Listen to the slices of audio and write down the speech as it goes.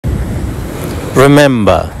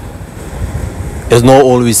Remember, it's not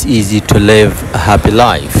always easy to live a happy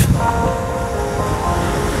life.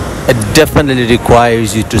 It definitely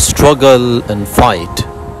requires you to struggle and fight.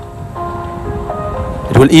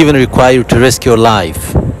 It will even require you to risk your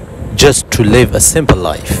life just to live a simple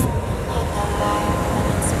life.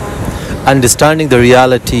 Understanding the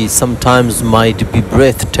reality sometimes might be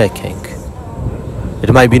breathtaking.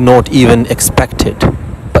 It might be not even expected,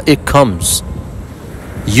 but it comes.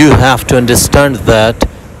 You have to understand that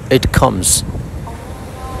it comes.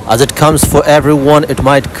 As it comes for everyone, it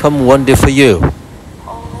might come one day for you.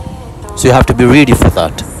 So you have to be ready for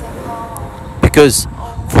that. Because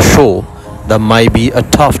for sure, there might be a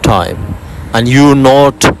tough time and you're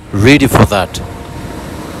not ready for that.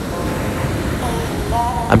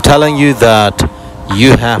 I'm telling you that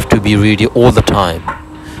you have to be ready all the time.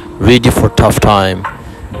 Ready for tough time,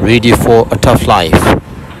 ready for a tough life.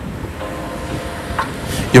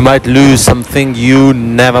 You might lose something you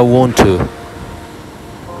never want to.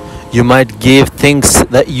 You might give things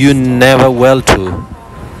that you never will to.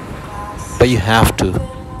 But you have to.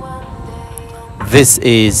 This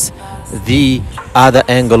is the other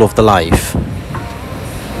angle of the life.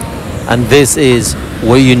 And this is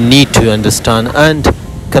where you need to understand and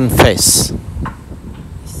confess.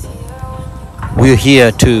 We're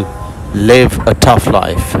here to live a tough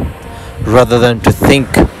life rather than to think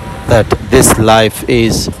that this life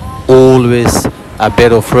is always a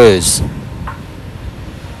bed of roses.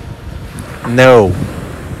 No,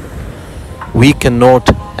 we cannot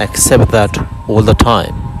accept that all the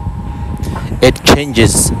time. It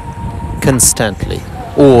changes constantly,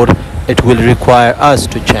 or it will require us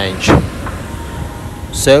to change.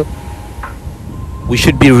 So, we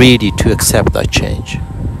should be ready to accept that change,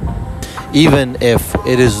 even if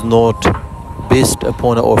it is not based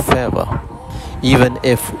upon our favor, even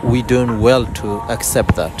if we don't well to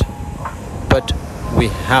accept that. But we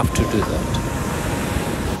have to do that.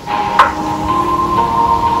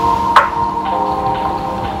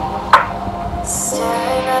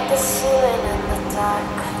 Staring at the ceiling in the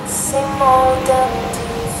dark, same old empty